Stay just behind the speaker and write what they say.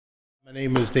My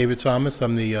name is David Thomas.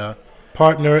 I'm the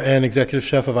partner and executive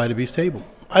chef of Ida B's Table.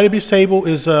 Ida B's Table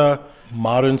is a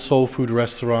modern soul food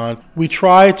restaurant. We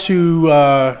try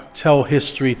to tell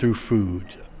history through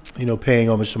food, you know, paying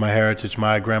homage to my heritage.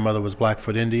 My grandmother was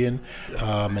Blackfoot Indian,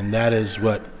 and that is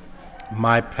what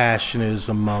my passion is,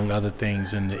 among other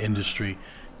things, in the industry.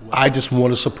 I just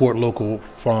want to support local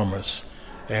farmers,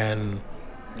 and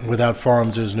without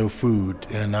farms, there's no food,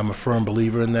 and I'm a firm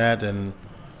believer in that, and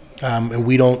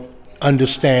we don't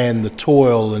understand the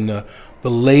toil and the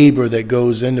labor that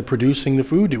goes into producing the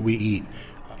food that we eat.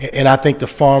 And I think the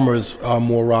farmers are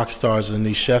more rock stars than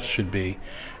these chefs should be.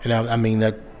 And I mean,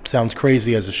 that sounds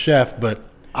crazy as a chef, but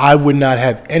I would not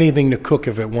have anything to cook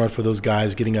if it weren't for those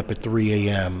guys getting up at 3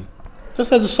 a.m.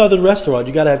 Just as a southern restaurant,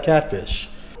 you gotta have catfish.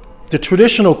 The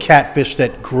traditional catfish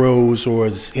that grows or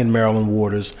is in Maryland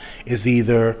waters is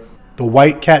either the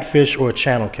white catfish or a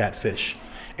channel catfish.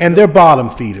 And they're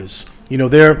bottom feeders. You know,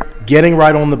 they're getting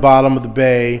right on the bottom of the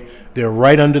bay, they're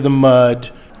right under the mud,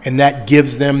 and that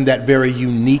gives them that very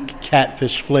unique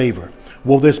catfish flavor.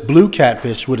 Well, this blue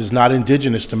catfish, which is not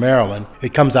indigenous to Maryland,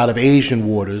 it comes out of Asian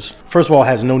waters. First of all, it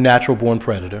has no natural born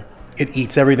predator. It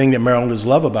eats everything that Marylanders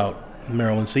love about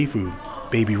Maryland seafood.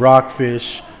 Baby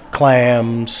rockfish,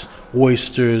 clams,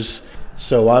 oysters.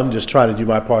 So I'm just trying to do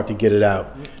my part to get it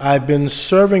out. I've been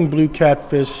serving blue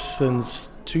catfish since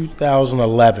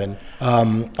 2011.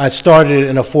 I started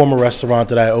in a former restaurant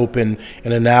that I opened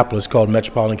in Annapolis called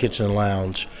Metropolitan Kitchen and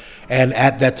Lounge. And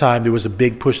at that time, there was a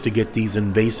big push to get these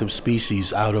invasive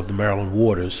species out of the Maryland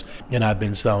waters. And I've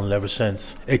been selling it ever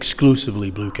since,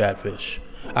 exclusively blue catfish.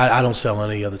 I don't sell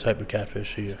any other type of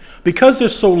catfish here. Because they're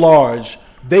so large,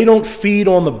 they don't feed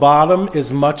on the bottom as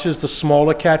much as the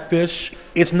smaller catfish.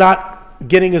 It's not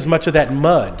getting as much of that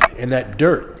mud and that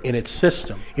dirt in its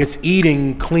system. It's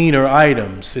eating cleaner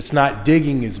items. It's not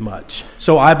digging as much.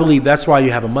 So I believe that's why you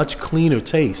have a much cleaner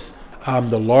taste.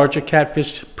 The larger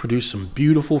catfish produce some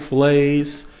beautiful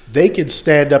fillets. They can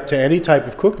stand up to any type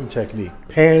of cooking technique.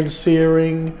 Pan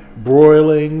searing,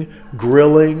 broiling,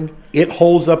 grilling. It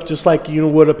holds up just like you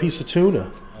would a piece of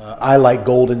tuna. I like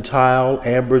golden tile,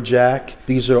 amberjack.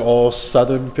 These are all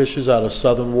southern fishes out of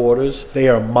southern waters. They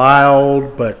are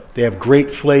mild, but they have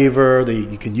great flavor.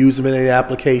 You can use them in any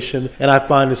application. And I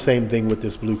find the same thing with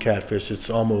this blue catfish.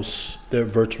 They're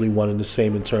virtually one and the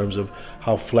same in terms of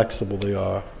how flexible they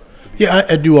are. Yeah,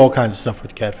 I do all kinds of stuff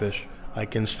with catfish.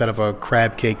 Like instead of a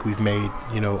crab cake, we've made,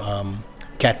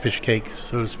 catfish cakes,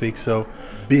 so to speak. So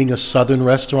being a southern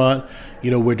restaurant,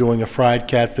 we're doing a fried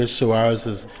catfish, so ours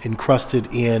is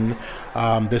encrusted in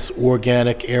this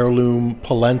organic heirloom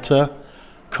polenta,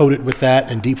 coat it with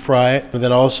that and deep fry it. And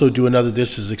then also do another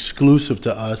dish that's exclusive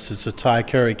to us. It's a Thai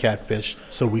curry catfish.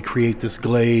 So we create this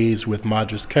glaze with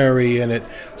Madras curry in it,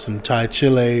 some Thai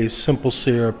chilies, simple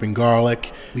syrup and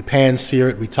garlic. We pan sear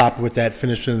it, we top it with that,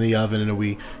 finish it in the oven, and then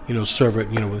we serve it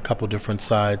with a couple different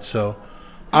sides. So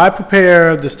I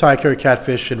prepare this Thai curry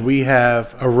catfish, and we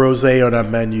have a rosé on our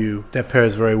menu that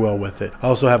pairs very well with it. I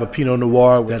also have a Pinot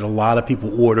Noir that a lot of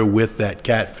people order with that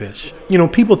catfish.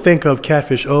 People think of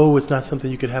catfish, oh, it's not something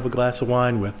you could have a glass of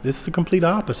wine with. It's the complete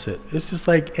opposite. It's just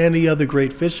like any other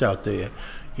great fish out there.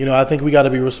 I think we got to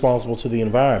be responsible to the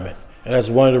environment. And that's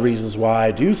one of the reasons why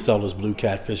I do sell this blue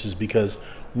catfish, is because,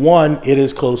 one, it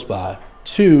is close by.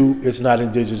 Two, it's not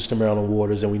indigenous to Maryland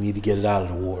waters, and we need to get it out of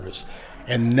the waters.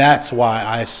 And that's why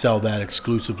I sell that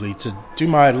exclusively, to do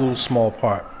my little small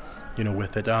part,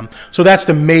 with it. So that's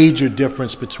the major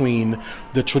difference between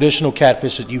the traditional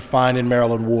catfish that you find in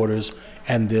Maryland waters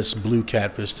and this blue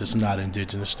catfish that's not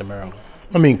indigenous to Maryland.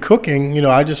 I mean, cooking,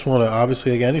 I just want to,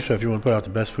 obviously, like any chef, you want to put out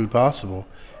the best food possible.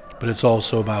 But it's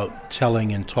also about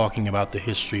telling and talking about the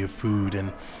history of food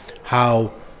and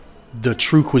how the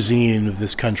true cuisine of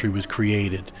this country was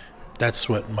created. That's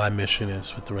what my mission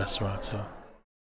is with the restaurant. So.